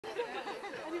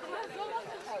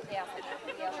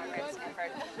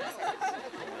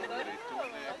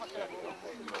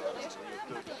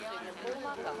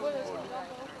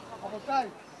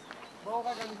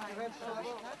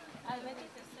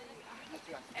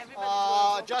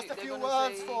Just a few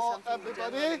words for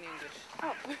everybody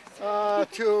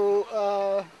to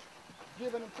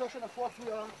give an impression of what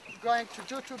we are going to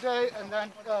do today and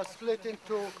then split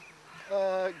into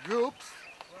groups.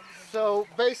 So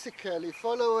basically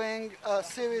following a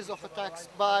series of attacks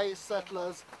by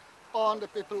settlers on the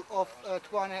people of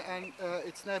Twowana and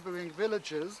its neighboring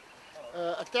villages,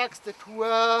 attacks that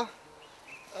were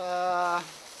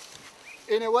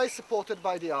in a way supported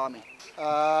by the army.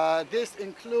 This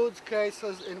includes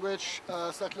cases in which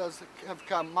settlers have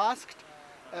come masked.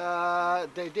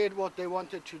 They did what they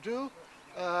wanted to do,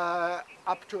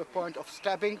 up to a point of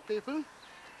stabbing people,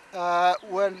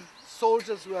 when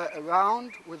soldiers were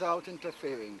around without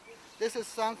interfering. This is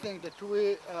something that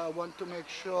we want to make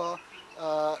sure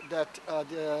that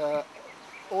the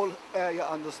whole area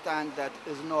understand that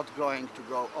is not going to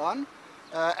go on.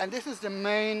 And this is the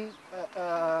main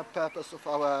purpose of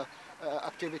our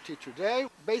activity today.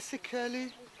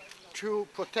 Basically to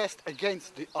protest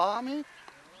against the army,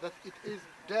 that it is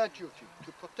their duty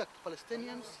to protect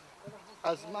Palestinians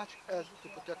as much as to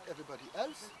protect everybody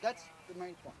else. That's the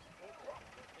main point.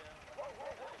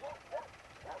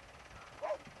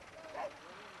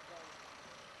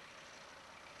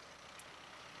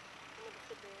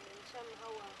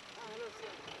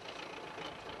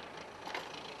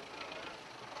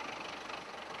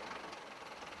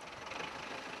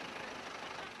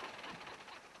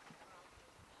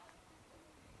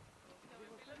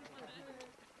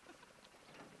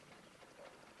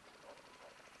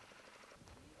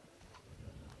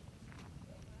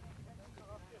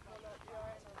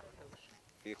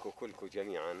 فيكم كلكم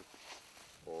جميعا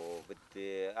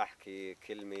وبدي احكي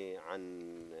كلمه عن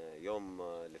يوم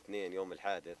الاثنين يوم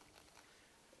الحادث.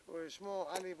 ושמו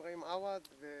עלי אברהים עוואד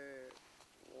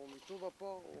והוא מטובה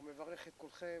פה, הוא מברך את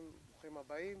כולכם, ברוכים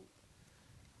הבאים,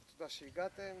 תודה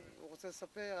שהגעתם. הוא רוצה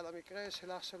לספר על המקרה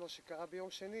של אח שלו שקרה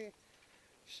ביום שני,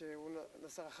 שהוא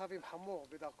נסע רחבי עם חמור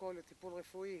בדרכו לטיפול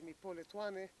רפואי מפה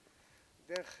לטוואנה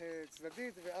דרך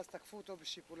צדדית, ואז תקפו אותו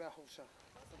בשיפולי החורשה.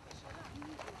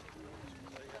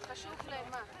 חשוב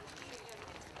למה?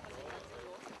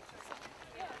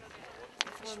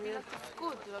 בשביל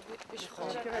התפקוד, בשביל...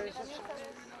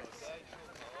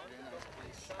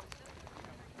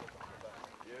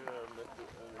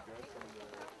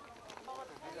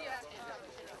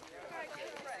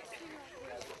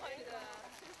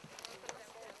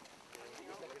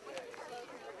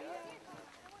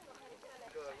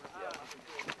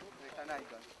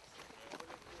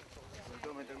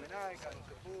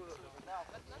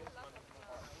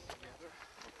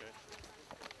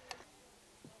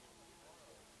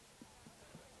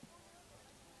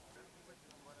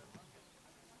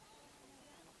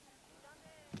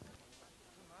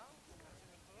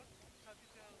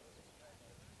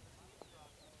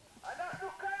 אנחנו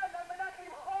כאן על מנת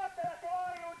למחות על הטרור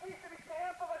היהודי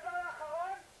שמתקיים פה בזמן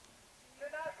האחרון,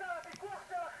 שנעשה בוויכוח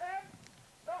שלכם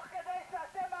תוך כדי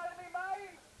שאתם מעלמים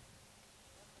עין.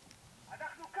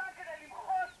 אנחנו כאן כדי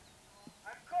למחות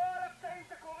על כל הפשעים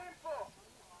שקורים פה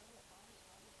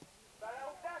ועל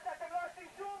העובדה שאתם לא עושים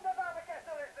שום דבר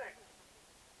בקשר לזה.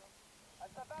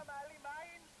 הצבא מעלים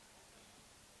עין.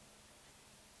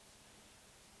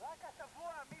 רק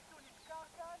השבוע מישהו נדקר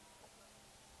כאן.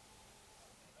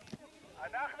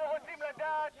 אנחנו רוצים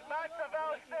לדעת מה הצבא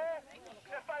עושה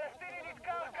כשפלסטיני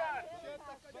נדקר כאן.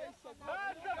 מה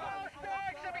הצבא עושה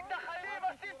כשמתנחלים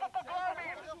עושים פה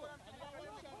פוגרומים?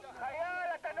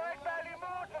 חייל, אתה נוהג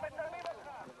באלימות ומצלמים אותך.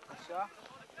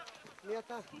 מי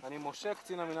אתה? אני משה,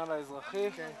 קצין המינהל האזרחי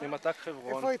ממת"ק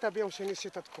חברון. איפה היית ביום שני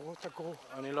שתקרו?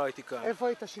 אני לא הייתי כאן. איפה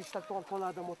היית שהשתלטו על כל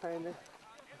האדמות האלה?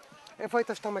 איפה היית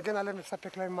שאתה מגן עליהם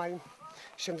ולספק להם מים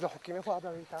שהם לא חוקיים? איפה עד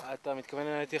היית? אתה מתכוון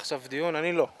הייתי עכשיו דיון?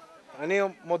 אני לא. אני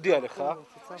מודיע לך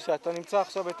שאתה נמצא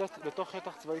עכשיו בתוך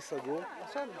שטח צבאי סגור.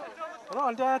 לא,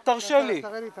 תרשה לי.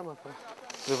 תראה לי את המפה.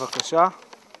 בבקשה.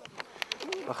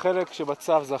 החלק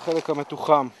שבצו זה החלק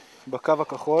המתוחם בקו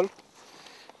הכחול.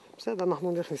 בסדר,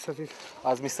 אנחנו נלך מסביב.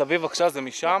 אז מסביב בבקשה זה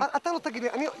משם? אתה לא תגיד לי,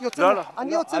 אני יוצא... לא,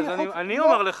 אני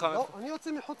אומר לך. לא, אני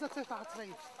יוצא מחוץ לצבע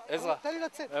הצבאי. עזרא, תן לי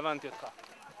לצאת. הבנתי אותך.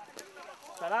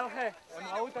 סלאלחה, הם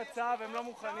ראו את הצו, הם לא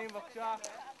מוכנים, בבקשה.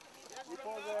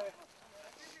 מפה זה...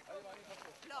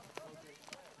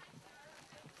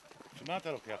 שמה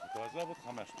אתה לוקח אותו? עזוב אותך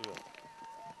מהשטויות.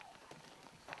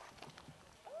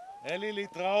 אלי,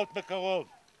 להתראות בקרוב.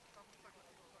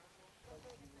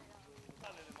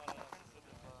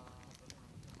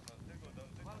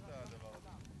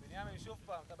 בנימין, שוב פעם.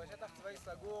 פעם, אתה בשטח צבאי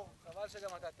סגור, חבל שגם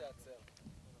אתה תיעצר.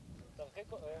 תרחיק...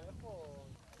 איפה...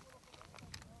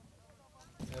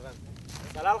 הבנתי.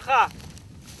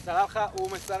 סללך,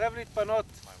 הוא מסרב להתפנות.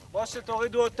 או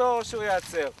שתורידו אותו או שהוא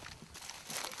ייעצר.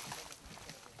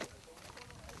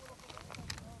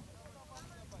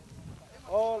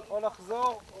 או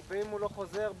לחזור, ואם הוא לא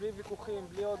חוזר, בלי ויכוחים,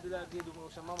 בלי עוד להגיד, הוא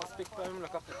שמע מספיק פעמים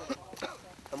לקחת אותו.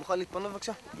 אתה מוכן להתפנות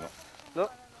בבקשה? לא. לא?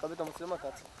 תכבד את המצלמה,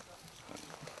 תעצור.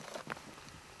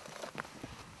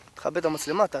 תכבד את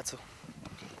המצלמה, תעצור.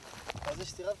 אז זה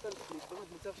שסירבת להתפנות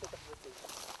מצב שטח וצאי.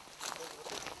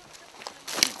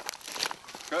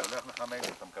 כן. הולך לך מייל,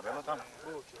 אתה מקבל אותם?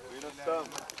 מן הסתם.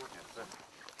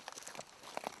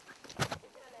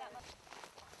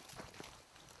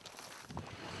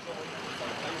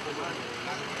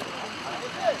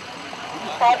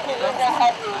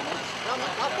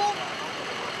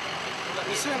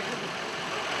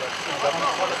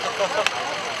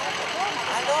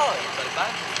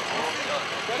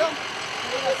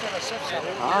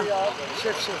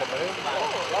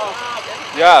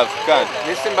 יאב, כאן.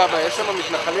 ניסים בבא, יש שם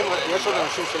מתנחלים, יש עוד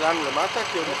אנשים שלנו למטה,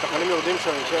 כי עוד מתנחלים יורדים שם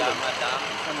עם כלב.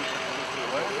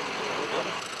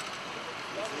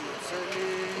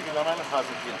 למה אין לך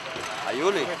אזיקים?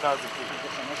 היו לי.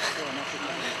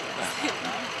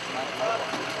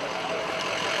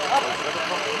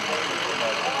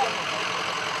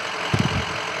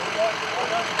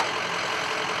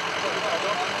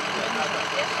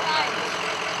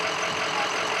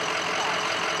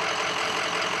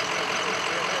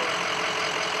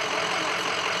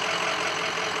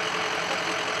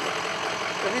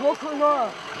 כמו קולנוע,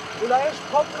 אולי יש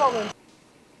פופקורן.